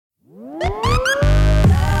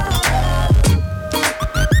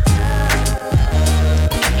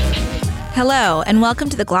Hello, and welcome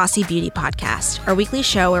to the Glossy Beauty Podcast, our weekly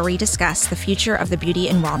show where we discuss the future of the beauty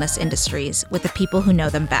and wellness industries with the people who know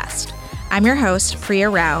them best. I'm your host, Priya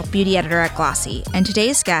Rao, beauty editor at Glossy, and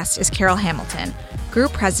today's guest is Carol Hamilton,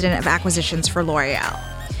 Group President of Acquisitions for L'Oreal.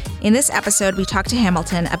 In this episode, we talk to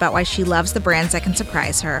Hamilton about why she loves the brands that can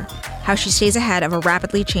surprise her, how she stays ahead of a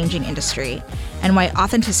rapidly changing industry, and why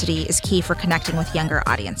authenticity is key for connecting with younger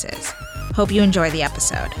audiences. Hope you enjoy the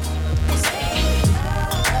episode.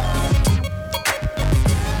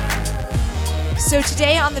 So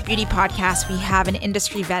today on the Beauty Podcast, we have an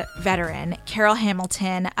industry veteran, Carol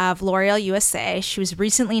Hamilton of L'Oreal USA. She was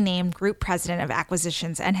recently named Group President of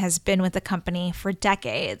Acquisitions and has been with the company for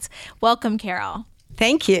decades. Welcome, Carol.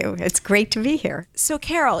 Thank you. It's great to be here. So,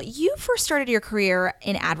 Carol, you first started your career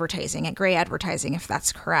in advertising, at Gray Advertising, if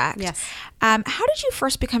that's correct. Yes. How did you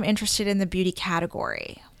first become interested in the beauty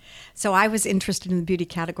category? So I was interested in the beauty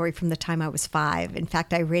category from the time I was 5. In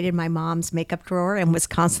fact, I raided my mom's makeup drawer and was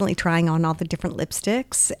constantly trying on all the different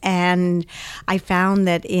lipsticks. And I found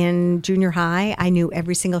that in junior high, I knew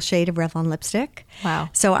every single shade of Revlon lipstick. Wow.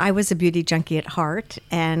 So I was a beauty junkie at heart.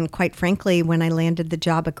 And quite frankly, when I landed the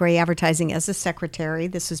job at Gray Advertising as a secretary,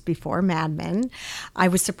 this was before Mad Men, I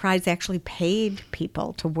was surprised they actually paid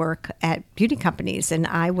people to work at beauty companies. And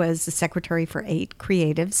I was the secretary for 8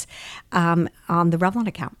 creatives on the Revlon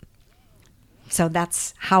account. So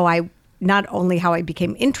that's not only how I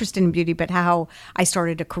became interested in beauty, but how I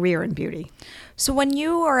started a career in beauty. So when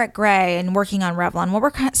you were at Gray and working on Revlon, what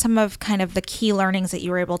were some of kind of the key learnings that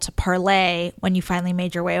you were able to parlay when you finally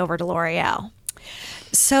made your way over to L'Oreal?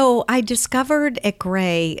 So I discovered at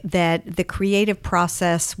Gray that the creative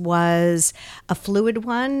process was a fluid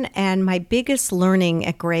one. And my biggest learning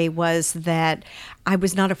at Gray was that I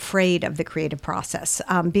was not afraid of the creative process.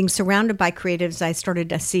 Being surrounded by creatives, I started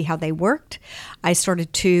to see how they worked. I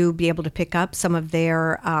started to be able to pick up some of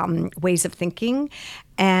their ways of thinking.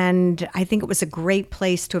 And I think it was a great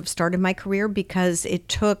place to have started my career because it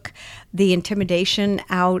took the intimidation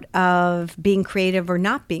out of being creative or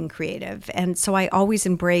not being creative. And so I always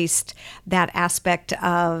embraced that aspect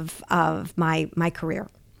of my career.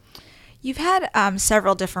 You've had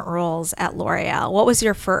several different roles at L'Oreal. What was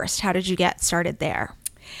your first? How did you get started there?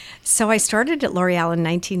 So I started at L'Oreal in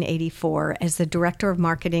 1984 as the director of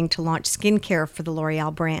marketing to launch skincare for the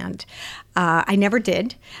L'Oreal brand. I never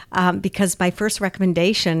did because my first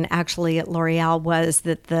recommendation actually at L'Oreal was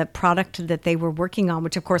that the product that they were working on,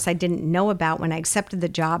 which of course I didn't know about when I accepted the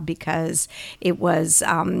job because it was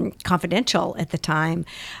confidential at the time,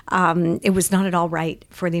 it was not at all right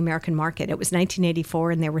for the American market. It was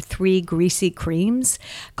 1984 and there were 3 greasy creams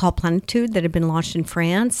called Plenitude that had been launched in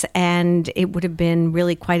France, and it would have been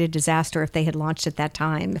really quite a disaster if they had launched at that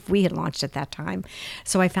time, if we had launched at that time.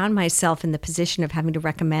 So I found myself in the position of having to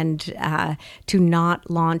recommend to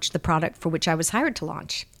not launch the product for which I was hired to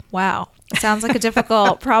launch. Wow. Sounds like a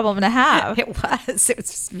difficult problem to have. It was. It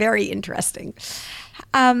was very interesting.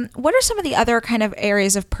 What are some of the other kind of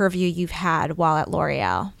areas of purview you've had while at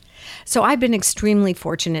L'Oreal? So I've been extremely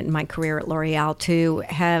fortunate in my career at L'Oreal to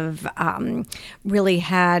have really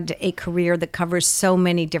had a career that covers so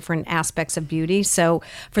many different aspects of beauty. So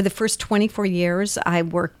for the first 24 years, I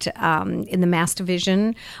worked in the mass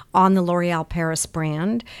division on the L'Oreal Paris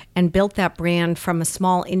brand and built that brand from a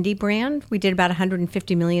small indie brand. We did about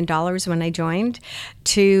 $150 million when I joined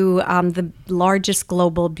to the largest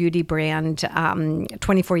global beauty brand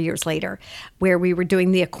 24 years later, where we were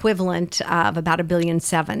doing the equivalent of about $1.7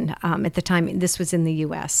 billion. At the time, this was in the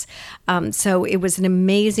U.S. So it was an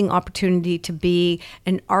amazing opportunity to be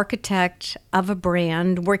an architect of a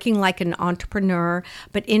brand, working like an entrepreneur,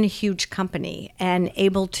 but in a huge company and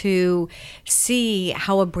able to see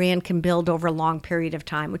how a brand can build over a long period of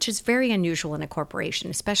time, which is very unusual in a corporation,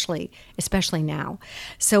 especially now.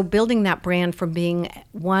 So building that brand from being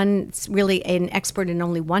really an expert in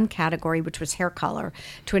only one category, which was hair color,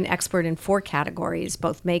 to an expert in 4 categories,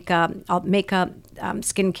 both makeup,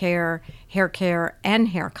 skincare, hair care, and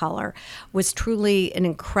hair color, was truly an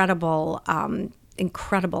incredible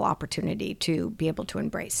opportunity to be able to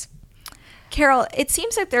embrace. Carol, it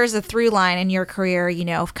seems like there's a through line in your career,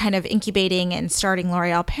 kind of incubating and starting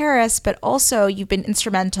L'Oreal Paris, but also you've been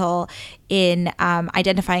instrumental in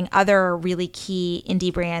identifying other really key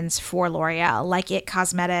indie brands for L'Oreal, like IT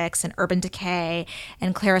Cosmetics and Urban Decay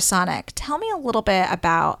and Clarisonic. Tell me a little bit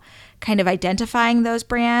about kind of identifying those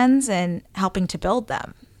brands and helping to build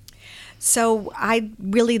them. So I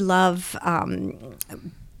really love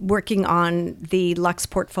working on the Luxe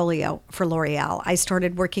portfolio for L'Oreal. I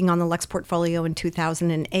started working on the Luxe portfolio in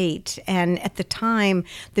 2008. And at the time,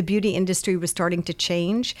 the beauty industry was starting to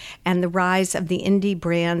change, and the rise of the indie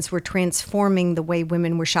brands were transforming the way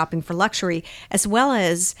women were shopping for luxury, as well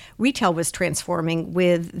as retail was transforming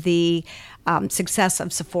with the success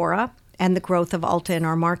of Sephora and the growth of Ulta in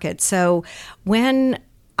our market. So when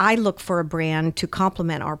I look for a brand to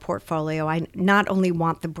complement our portfolio, I not only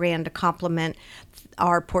want the brand to complement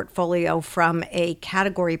our portfolio from a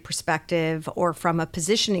category perspective or from a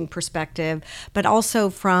positioning perspective, but also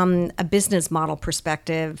from a business model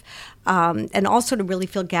perspective, and also to really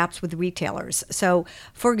fill gaps with retailers. So,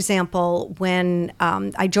 for example, when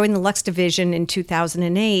I joined the Luxe division in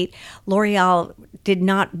 2008, L'Oreal did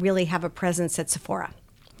not really have a presence at Sephora.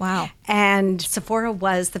 Wow. And Sephora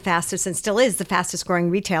was the fastest and still is the fastest growing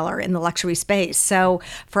retailer in the luxury space. So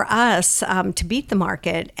for us to beat the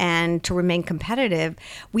market and to remain competitive,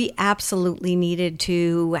 we absolutely needed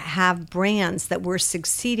to have brands that were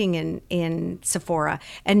succeeding in Sephora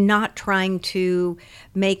and not trying to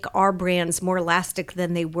make our brands more elastic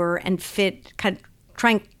than they were and fit,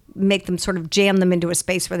 trying make them sort of jam them into a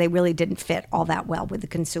space where they really didn't fit all that well with the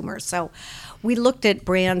consumer. So we looked at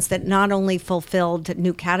brands that not only fulfilled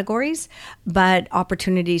new categories, but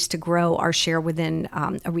opportunities to grow our share within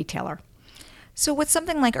a retailer. So with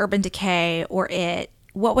something like Urban Decay or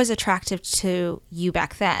what was attractive to you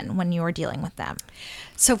back then when you were dealing with them?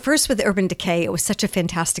 So first with Urban Decay, it was such a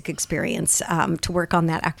fantastic experience to work on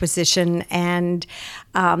that acquisition. And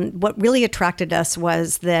what really attracted us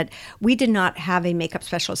was that we did not have a makeup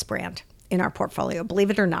specialist brand in our portfolio. Believe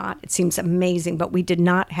it or not, it seems amazing, but we did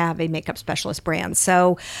not have a makeup specialist brand.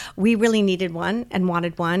 So we really needed one and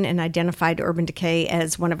wanted one, and identified Urban Decay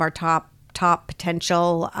as one of our top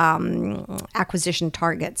potential acquisition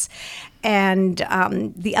targets. And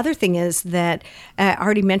the other thing is that I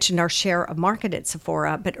already mentioned our share of market at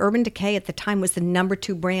Sephora, but Urban Decay at the time was the number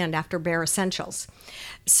 2 brand after Bare Essentials.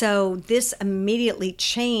 So this immediately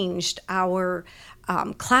changed our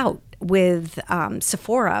clout with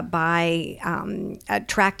Sephora by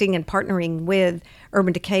attracting and partnering with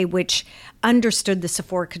Urban Decay, which understood the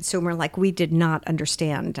Sephora consumer like we did not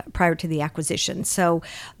understand prior to the acquisition. So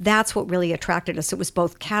that's what really attracted us. It was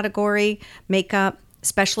both category, makeup,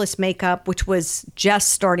 specialist makeup, which was just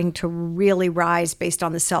starting to really rise based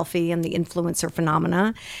on the selfie and the influencer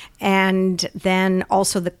phenomena, and then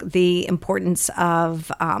also the importance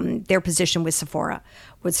of their position with Sephora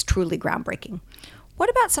was truly groundbreaking. What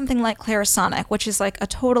about something like Clarisonic, which is like a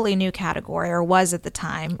totally new category, or was at the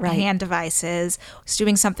time, right? Hand devices, was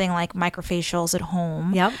doing something like microfacials at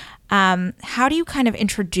home. Yep. How do you kind of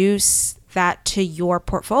introduce that to your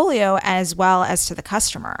portfolio as well as to the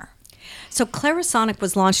customer? So Clarisonic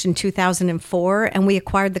was launched in 2004, and we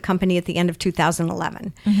acquired the company at the end of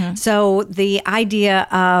 2011. Mm-hmm. So the idea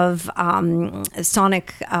of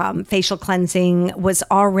sonic facial cleansing was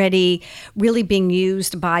already really being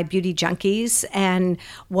used by beauty junkies and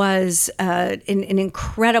was an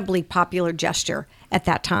incredibly popular gesture at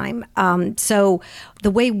that time. So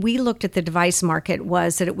the way we looked at the device market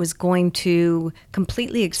was that it was going to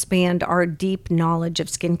completely expand our deep knowledge of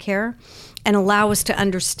skincare and allow us to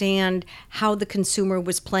understand how the consumer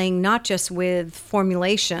was playing not just with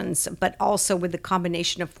formulations, but also with the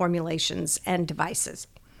combination of formulations and devices.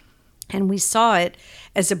 And we saw it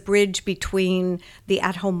as a bridge between the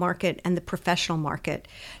at-home market and the professional market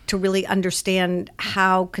to really understand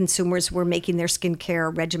how consumers were making their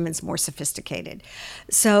skincare regimens more sophisticated.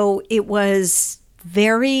 So it was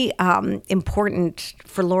very important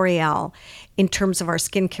for L'Oreal in terms of our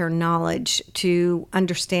skincare knowledge to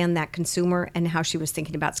understand that consumer and how she was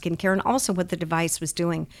thinking about skincare, and also what the device was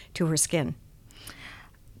doing to her skin.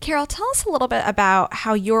 Carol, tell us a little bit about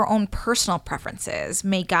how your own personal preferences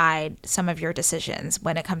may guide some of your decisions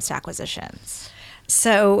when it comes to acquisitions.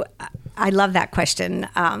 So I love that question.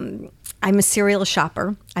 I'm a serial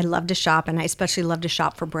shopper. I love to shop, and I especially love to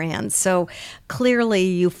shop for brands. So clearly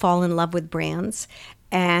you fall in love with brands,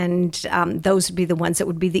 and those would be the ones that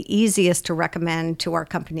would be the easiest to recommend to our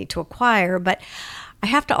company to acquire. But I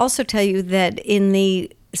have to also tell you that in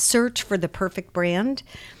the search for the perfect brand,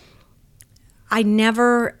 I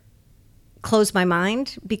never close my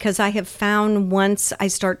mind, because I have found once I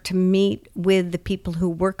start to meet with the people who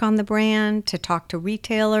work on the brand, to talk to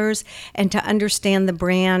retailers, and to understand the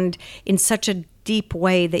brand in such a deep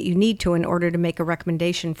way that you need to in order to make a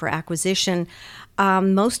recommendation for acquisition.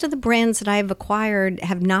 Most of the brands that I have acquired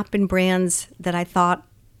have not been brands that I thought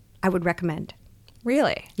I would recommend.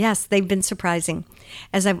 Really? Yes, they've been surprising.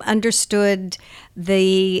 As I've understood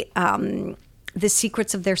the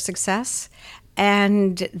secrets of their success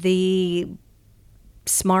and the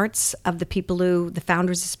smarts of the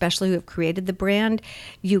founders especially, who have created the brand,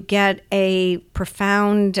 you get a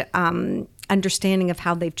profound understanding of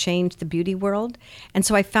how they've changed the beauty world. And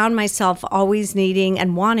so I found myself always needing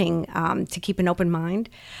and wanting to keep an open mind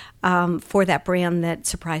for that brand that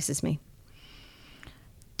surprises me.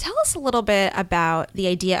 Tell us a little bit about the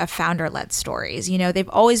idea of founder-led stories. They've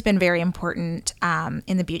always been very important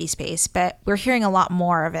in the beauty space, but we're hearing a lot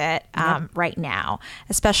more of it right now,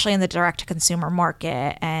 especially in the direct-to-consumer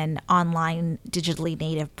market and online digitally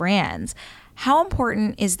native brands. How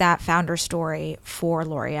important is that founder story for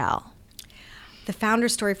L'Oreal? The founder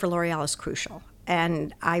story for L'Oreal is crucial,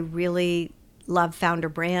 and I really love founder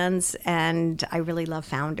brands, and I really love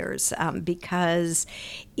founders because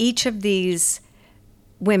each of these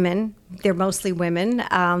women, they're mostly women,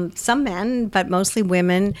 some men, but mostly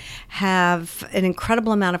women, have an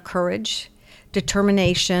incredible amount of courage,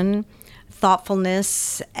 determination,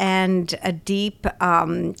 thoughtfulness, and a deep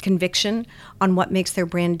conviction on what makes their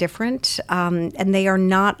brand different. And they are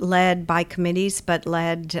not led by committees, but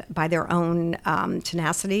led by their own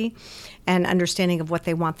tenacity and understanding of what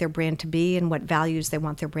they want their brand to be and what values they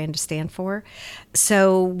want their brand to stand for.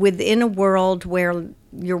 So within a world where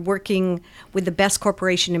you're working with the best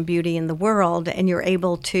corporation in beauty in the world, and you're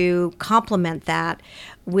able to complement that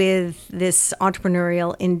with this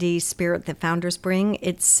entrepreneurial indie spirit that founders bring,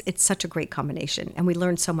 it's such a great combination, and we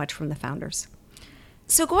learn so much from the founders.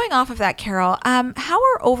 So going off of that, Carol, how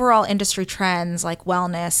are overall industry trends like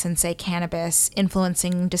wellness and, say, cannabis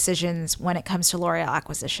influencing decisions when it comes to L'Oreal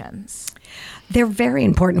acquisitions? They're very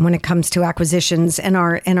important when it comes to acquisitions and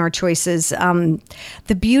our choices.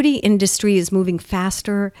 The beauty industry is moving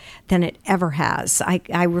faster than it ever has.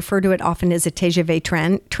 I refer to it often as a TGV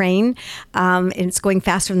train. And it's going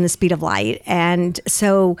faster than the speed of light. And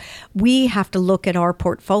so we have to look at our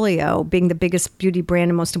portfolio, being the biggest beauty brand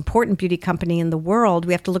and most important beauty company in the world.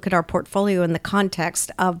 We have to look at our portfolio in the context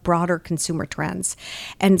of broader consumer trends.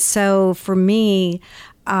 And so for me,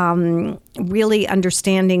 really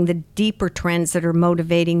understanding the deeper trends that are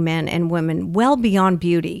motivating men and women well beyond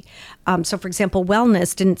beauty. So, for example,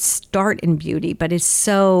 wellness didn't start in beauty, but is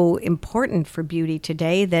so important for beauty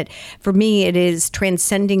today that for me it is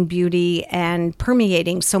transcending beauty and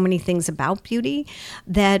permeating so many things about beauty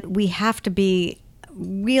that we have to be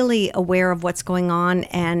really aware of what's going on,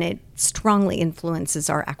 and it strongly influences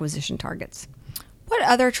our acquisition targets. What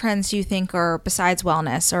other trends do you think are, besides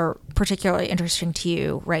wellness, are particularly interesting to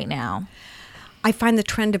you right now? I find the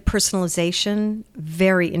trend of personalization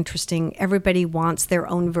very interesting. Everybody wants their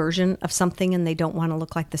own version of something, and they don't want to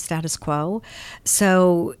look like the status quo.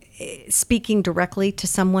 So speaking directly to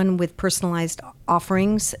someone with personalized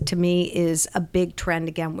offerings, to me, is a big trend,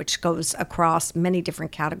 again, which goes across many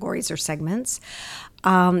different categories or segments.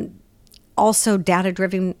 Also,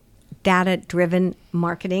 data-driven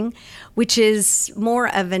marketing, which is more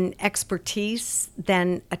of an expertise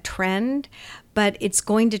than a trend, but it's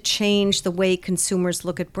going to change the way consumers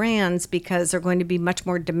look at brands because they're going to be much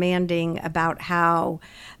more demanding about how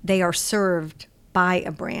they are served by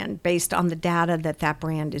a brand based on the data that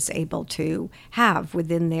brand is able to have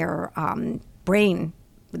within their brain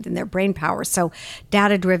power. So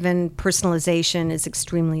data-driven personalization is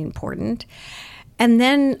extremely important. And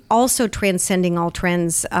then also transcending all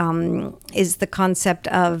trends is the concept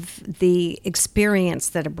of the experience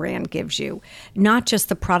that a brand gives you. Not just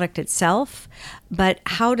the product itself, but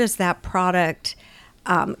how does that product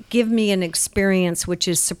give me an experience which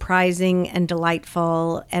is surprising and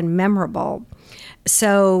delightful and memorable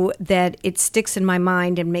so that it sticks in my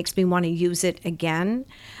mind and makes me want to use it again.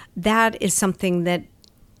 That is something that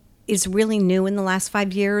is really new in the last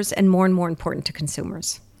 5 years and more important to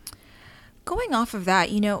consumers. Going off of that,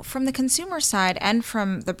 from the consumer side and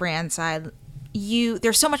from the brand side,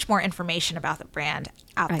 there's so much more information about the brand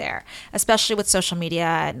out there, especially with social media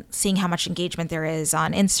and seeing how much engagement there is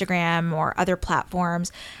on Instagram or other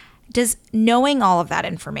platforms. Does knowing all of that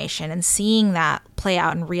information and seeing that play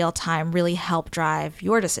out in real time really help drive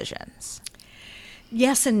your decisions?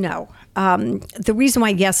 Yes and no. The reason why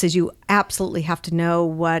yes is you absolutely have to know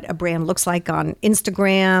what a brand looks like on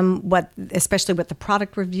Instagram, especially what the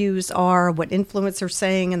product reviews are, what influencers are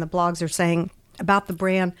saying and the blogs are saying about the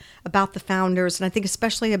brand, about the founders, and I think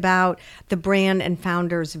especially about the brand and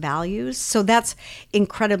founders' values. So that's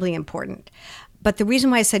incredibly important. But the reason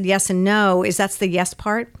why I said yes and no is that's the yes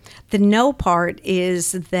part. The no part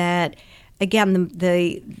is that, again,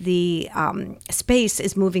 the space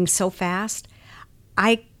is moving so fast.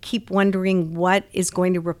 I keep wondering what is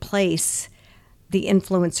going to replace the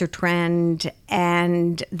influencer trend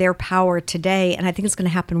and their power today, and I think it's going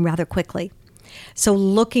to happen rather quickly. So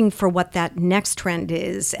looking for what that next trend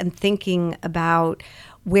is and thinking about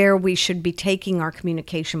where we should be taking our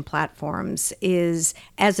communication platforms is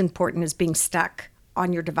as important as being stuck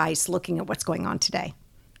on your device looking at what's going on today.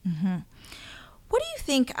 Mm-hmm. What do you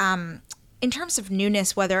think in terms of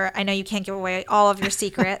newness, whether I know you can't give away all of your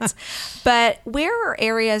secrets, but where are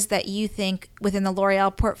areas that you think within the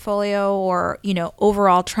L'Oreal portfolio or,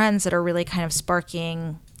 overall trends that are really kind of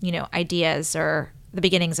sparking, ideas or the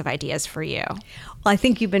beginnings of ideas for you? Well, I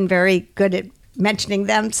think you've been very good at mentioning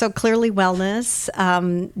them. So clearly wellness,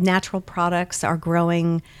 natural products are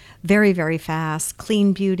growing very, very fast.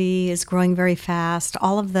 Clean beauty is growing very fast.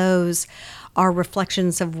 All of those are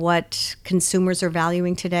reflections of what consumers are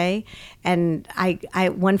valuing today. And I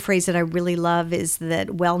one phrase that I really love is that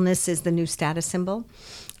wellness is the new status symbol.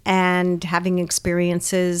 And having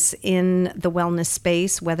experiences in the wellness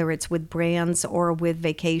space, whether it's with brands or with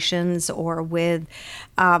vacations or with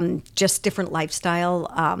just different lifestyle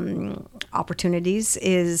opportunities,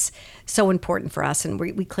 is so important for us. And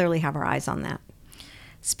we clearly have our eyes on that.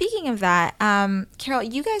 Speaking of that, Carol,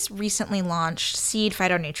 you guys recently launched Seed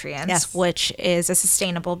Phytonutrients, yes, which is a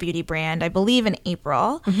sustainable beauty brand, I believe in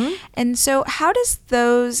April. Mm-hmm. And so how do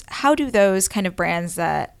those kind of brands,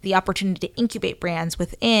 the opportunity to incubate brands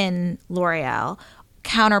within L'Oreal,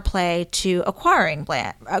 counterplay to acquiring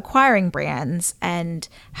brands, and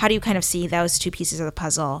how do you kind of see those two pieces of the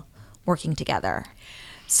puzzle working together?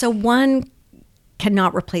 So one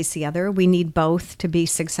cannot replace the other. We need both to be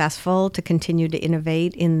successful, to continue to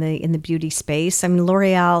innovate in the beauty space. I mean,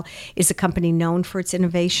 L'Oreal is a company known for its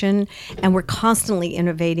innovation, and we're constantly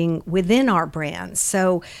innovating within our brands.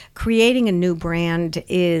 So creating a new brand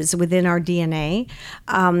is within our DNA.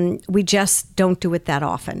 We just don't do it that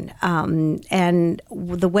often. And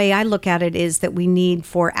the way I look at it is that we need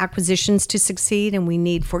for acquisitions to succeed, and we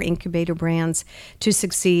need for incubator brands to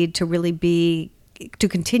succeed, to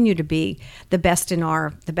continue to be the best in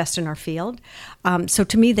our field. So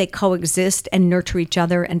to me, they coexist and nurture each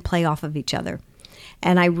other and play off of each other.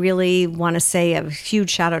 And I really want to say a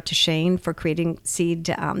huge shout out to Shane for creating Seed,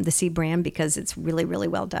 the Seed brand, because it's really, really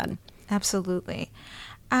well done. Absolutely.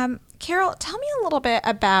 Carol, tell me a little bit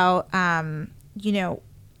about, the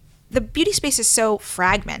beauty space is so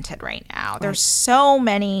fragmented right now. Right. There's so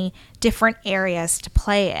many different areas to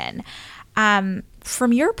play in.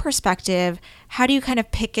 From your perspective, how do you kind of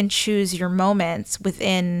pick and choose your moments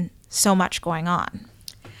within so much going on?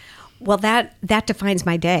 Well, that defines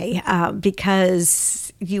my day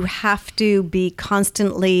because you have to be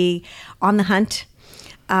constantly on the hunt.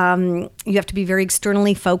 You have to be very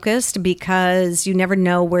externally focused because you never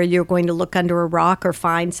know where you're going to look under a rock or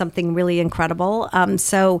find something really incredible.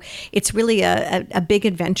 So it's really a big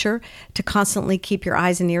adventure to constantly keep your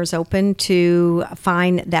eyes and ears open to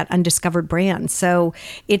find that undiscovered brand. So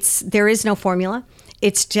there is no formula.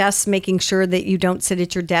 It's just making sure that you don't sit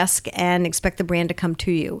at your desk and expect the brand to come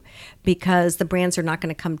to you, because the brands are not going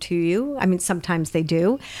to come to you. I mean, sometimes they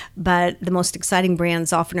do, but the most exciting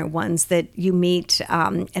brands often are ones that you meet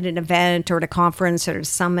at an event or at a conference or at a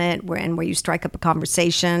summit where you strike up a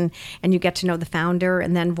conversation and you get to know the founder,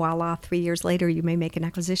 and then voila, 3 years later, you may make an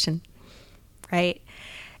acquisition. Right.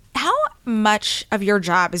 How much of your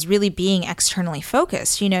job is really being externally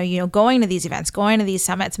focused? Going to these events, going to these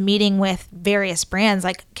summits, meeting with various brands.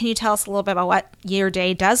 Like, can you tell us a little bit about what your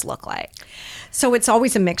day does look like? So it's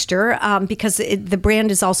always a mixture because the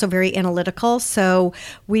brand is also very analytical. So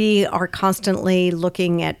we are constantly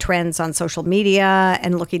looking at trends on social media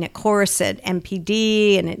and looking at course at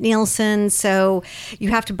MPD and at Nielsen. So you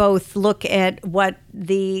have to both look at what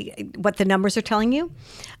the numbers are telling you,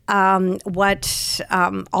 what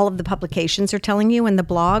all of the publications are telling you and the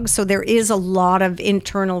blogs. So there is a lot of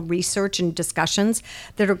internal research and discussions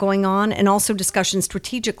that are going on, and also discussions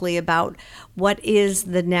strategically about what is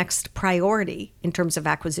the next priority in terms of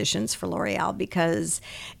acquisitions for L'Oreal, because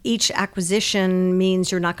each acquisition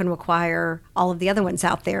means you're not going to acquire all of the other ones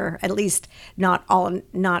out there, at least not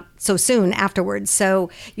so soon afterwards. So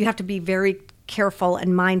you have to be very careful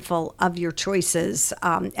and mindful of your choices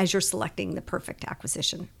as you're selecting the perfect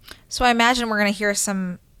acquisition. So I imagine we're going to hear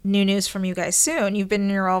some new news from you guys soon. You've been in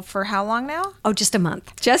your role for how long now? Oh, just a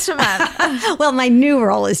month. Just a month. Well, my new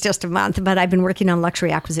role is just a month, but I've been working on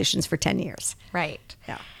luxury acquisitions for 10 years. Right.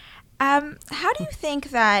 Yeah. How do you think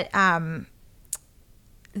that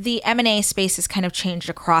the M&A space has kind of changed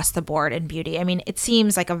across the board in beauty? I mean, it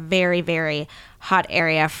seems like a very, very hot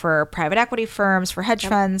area for private equity firms, for hedge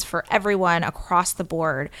funds, for everyone across the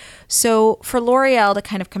board. So for L'Oreal to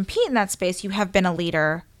kind of compete in that space, you have been a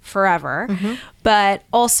leader forever, but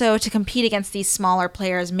also to compete against these smaller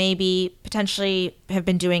players, maybe potentially have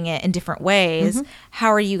been doing it in different ways.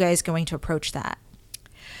 How are you guys going to approach that?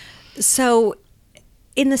 So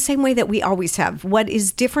in the same way that we always have, what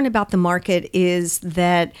is different about the market is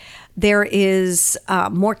that there is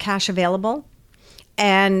more cash available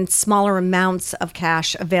and smaller amounts of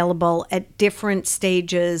cash available at different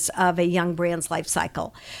stages of a young brand's life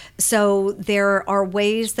cycle. So there are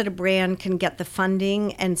ways that a brand can get the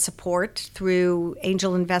funding and support through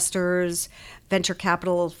angel investors, venture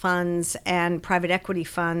capital funds, and private equity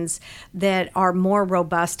funds that are more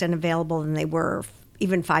robust and available than they were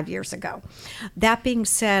even 5 years ago. That being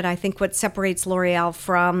said, I think what separates L'Oreal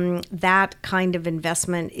from that kind of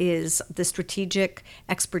investment is the strategic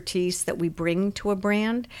expertise that we bring to a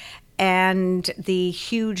brand and the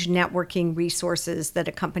huge networking resources that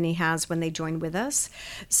a company has when they join with us.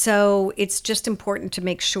 So it's just important to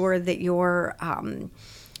make sure that you're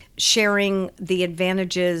sharing the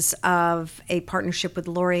advantages of a partnership with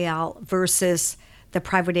L'Oreal versus the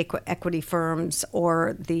private equity firms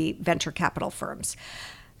or the venture capital firms.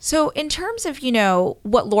 So in terms of,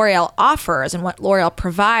 what L'Oreal offers and what L'Oreal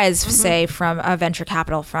provides, say, from a venture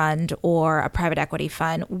capital fund or a private equity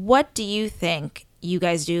fund, what do you think you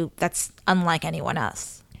guys do that's unlike anyone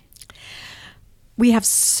else? We have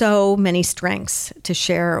so many strengths to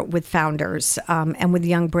share with founders and with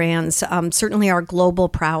young brands. Certainly our global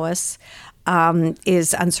prowess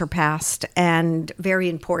is unsurpassed and very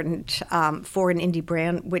important for an indie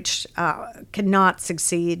brand, which cannot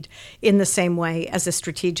succeed in the same way as a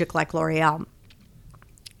strategic like L'Oreal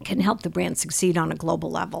can help the brand succeed on a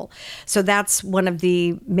global level. So that's one of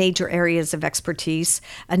the major areas of expertise.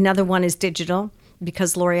 Another one is digital,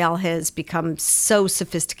 because L'Oreal has become so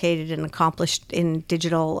sophisticated and accomplished in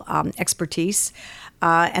digital expertise.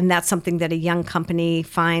 And that's something that a young company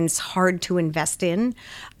finds hard to invest in,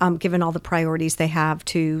 given all the priorities they have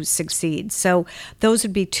to succeed. So those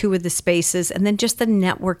would be two of the spaces. And then just the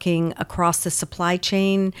networking across the supply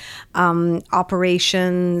chain,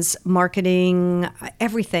 operations, marketing,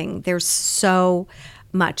 everything. There's so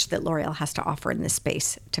much that L'Oreal has to offer in this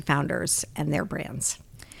space to founders and their brands.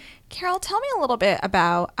 Carol, tell me a little bit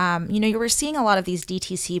about, you were seeing a lot of these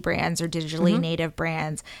DTC brands or digitally native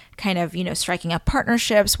brands kind of, striking up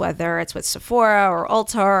partnerships, whether it's with Sephora or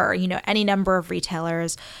Ulta or, any number of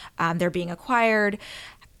retailers, they're being acquired.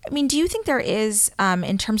 I mean, do you think there is,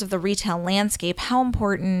 in terms of the retail landscape, how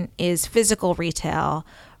important is physical retail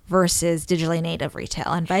versus digitally native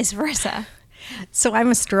retail and vice versa? So I'm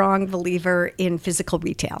a strong believer in physical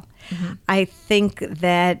retail. I think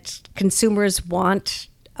that consumers want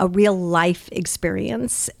a real life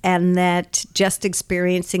experience, and that just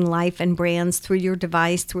experiencing life and brands through your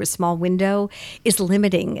device through a small window is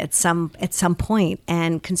limiting at some point,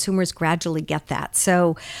 and consumers gradually get that.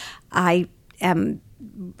 So I am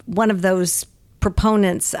one of those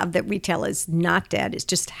proponents of that retail is not dead. It's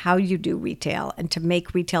just how you do retail, and to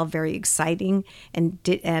make retail very exciting and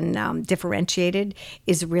differentiated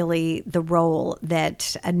is really the role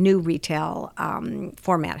that a new retail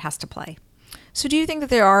format has to play. So do you think that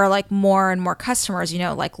there are more and more customers,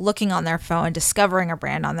 looking on their phone, discovering a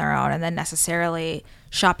brand on their own, and then necessarily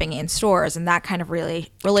shopping in stores, and that kind of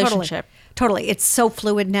really relationship? Totally. It's so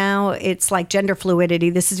fluid now. It's like gender fluidity.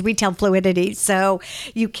 This is retail fluidity. So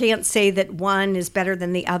you can't say that one is better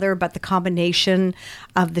than the other, but the combination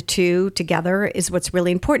of the two together is what's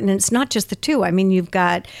really important. And it's not just the two. I mean, you've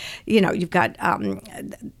got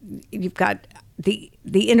the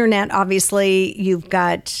internet, obviously. You've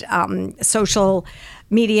got social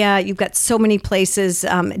media. You've got so many places,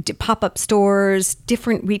 pop-up stores,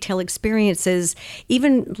 different retail experiences.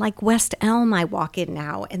 Even like West Elm, I walk in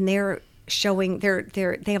now, and they're showing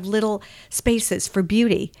they have little spaces for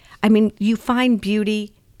beauty. I mean, you find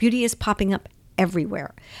beauty is popping up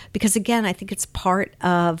everywhere, because again, I think it's part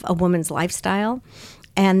of a woman's lifestyle,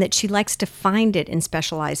 and that she likes to find it in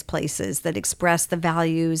specialized places that express the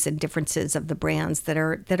values and differences of the brands that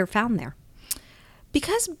are found there.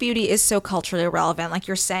 Because beauty is so culturally relevant, like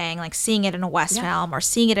you're saying, like seeing it in a West Elm or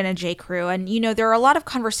seeing it in a J. Crew, and there are a lot of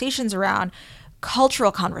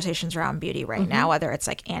cultural conversations around beauty right now, whether it's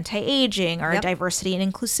like anti-aging or diversity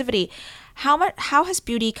and inclusivity. How has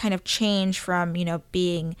beauty kind of changed from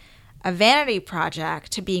being a vanity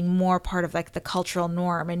project to being more part of like the cultural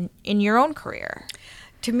norm in your own career?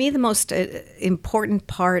 To me, the most important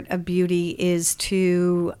part of beauty is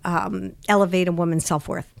to elevate a woman's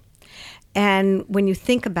self-worth. And when you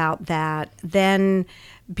think about that, then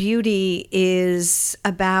beauty is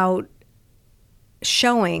about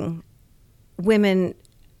showing women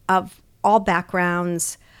of all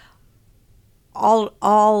backgrounds,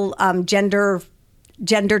 all gender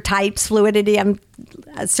gender types, fluidity. I'm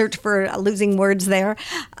search for losing words there.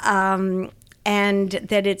 And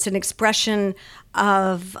that it's an expression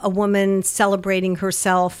of a woman celebrating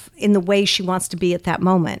herself in the way she wants to be at that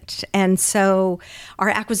moment. And so our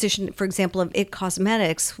acquisition, for example, of IT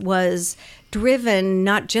Cosmetics was driven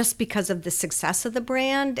not just because of the success of the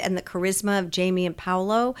brand and the charisma of Jamie and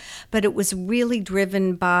Paolo, but it was really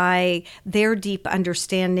driven by their deep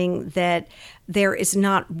understanding that there is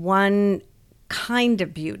not one kind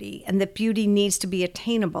of beauty, and that beauty needs to be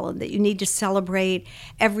attainable, and that you need to celebrate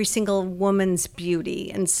every single woman's beauty.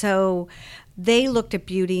 And so they looked at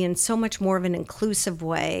beauty in so much more of an inclusive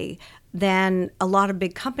way than a lot of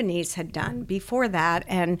big companies had done before that.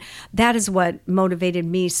 And that is what motivated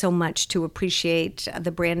me so much to appreciate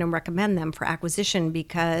the brand and recommend them for acquisition,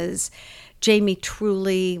 because Jamie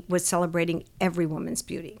truly was celebrating every woman's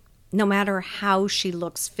beauty, no matter how she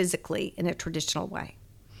looks physically in a traditional way.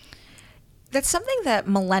 That's something that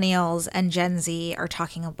millennials and Gen Z are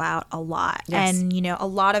talking about a lot. Yes. And, a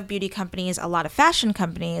lot of beauty companies, a lot of fashion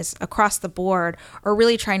companies across the board are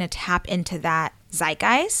really trying to tap into that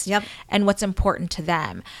zeitgeist and what's important to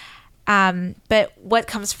them. But what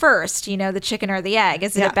comes first, the chicken or the egg?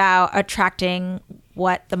 Is it about attracting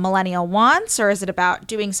what the millennial wants, or is it about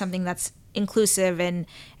doing something that's inclusive and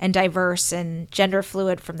diverse and gender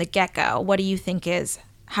fluid from the get-go? What do you think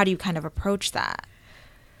how do you kind of approach that?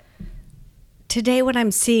 Today, what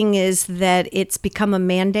I'm seeing is that it's become a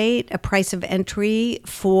mandate, a price of entry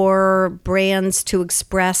for brands to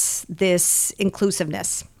express this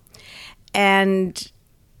inclusiveness. And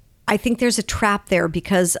I think there's a trap there,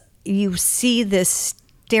 because you see this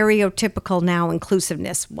stereotypical now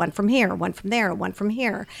inclusiveness, one from here, one from there, one from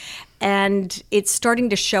here. And it's starting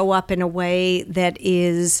to show up in a way that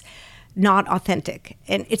is not authentic.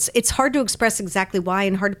 And it's hard to express exactly why,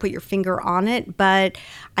 and hard to put your finger on it, but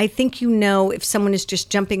I think if someone is just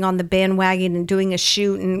jumping on the bandwagon and doing a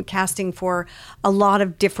shoot and casting for a lot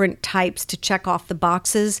of different types to check off the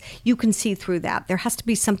boxes, you can see through that. There has to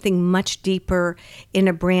be something much deeper in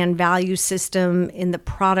a brand value system, in the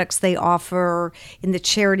products they offer, in the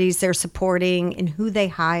charities they're supporting, in who they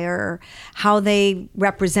hire, how they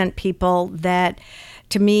represent people, that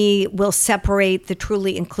to me will separate the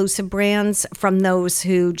truly inclusive brands from those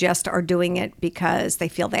who just are doing it because they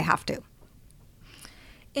feel they have to.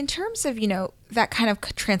 In terms of, that kind of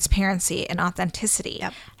transparency and authenticity,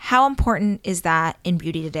 how important is that in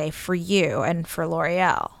beauty today for you and for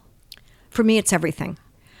L'Oreal? For me, it's everything.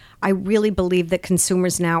 I really believe that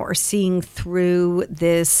consumers now are seeing through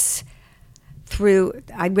this,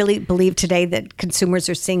 I really believe today that consumers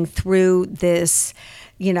are seeing through this,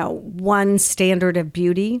 one standard of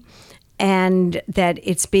beauty, and that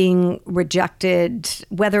it's being rejected,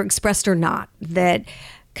 whether expressed or not, that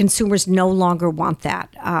consumers no longer want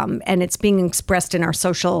that. And it's being expressed in our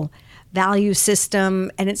social value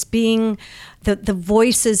system, and it's being, the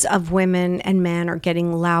voices of women and men are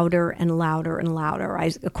getting louder and louder and louder.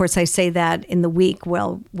 Of course, I say that in the week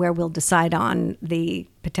where we'll decide on the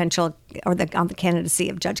potential or on the candidacy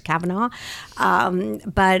of Judge Kavanaugh.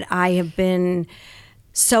 But I have been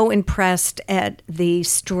so impressed at the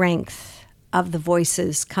strength of the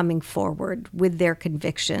voices coming forward with their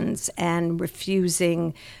convictions and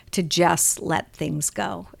refusing to just let things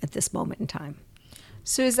go at this moment in time.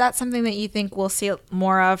 So is that something that you think we'll see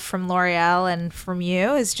more of from L'Oreal and from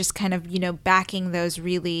you, is just kind of, backing those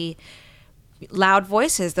really loud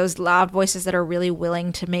voices that are really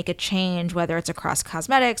willing to make a change, whether it's across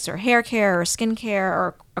cosmetics or hair care or skincare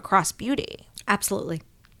or across beauty? Absolutely.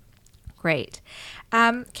 Great.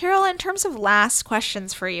 Carol, in terms of last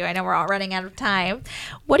questions for you, I know we're all running out of time.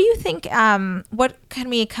 What do you think, what can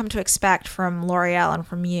we come to expect from L'Oreal and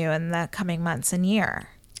from you in the coming months and year?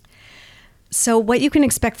 So what you can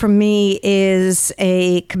expect from me is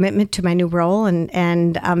a commitment to my new role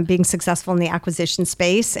and being successful in the acquisition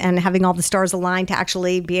space and having all the stars aligned to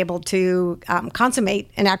actually be able to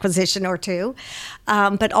consummate an acquisition or two,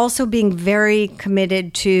 but also being very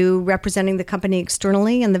committed to representing the company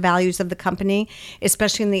externally and the values of the company,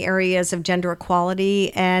 especially in the areas of gender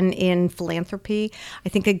equality and in philanthropy. I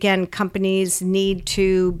think, again, companies need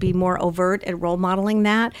to be more overt at role modeling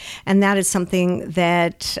that, and that is something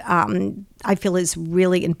that I feel is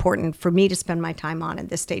really important for me to spend my time on at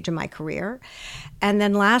this stage of my career. And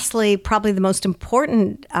then lastly, probably the most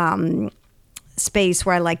important space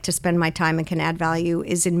where I like to spend my time and can add value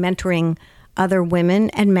is in mentoring other women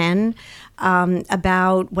and men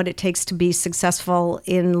about what it takes to be successful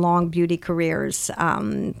in long beauty careers.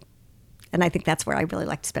 And I think that's where I really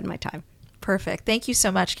like to spend my time. Perfect. Thank you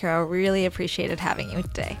so much, Carol. Really appreciated having you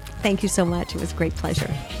today. Thank you so much. It was a great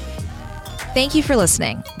pleasure. Thank you for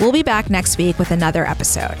listening. We'll be back next week with another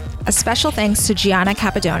episode. A special thanks to Gianna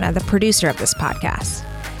Capadona, the producer of this podcast.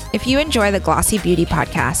 If you enjoy the Glossy Beauty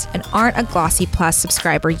Podcast and aren't a Glossy Plus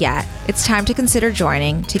subscriber yet, it's time to consider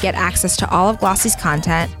joining to get access to all of Glossy's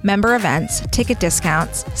content, member events, ticket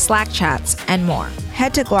discounts, Slack chats, and more.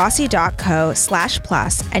 Head to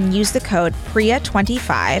glossy.co/plus and use the code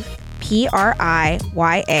PRIYA25,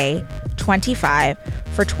 PRIYA 25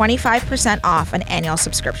 for 25% off an annual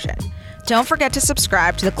subscription. Don't forget to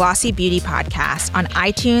subscribe to the Glossy Beauty Podcast on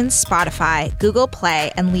iTunes, Spotify, Google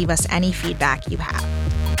Play, and leave us any feedback you have.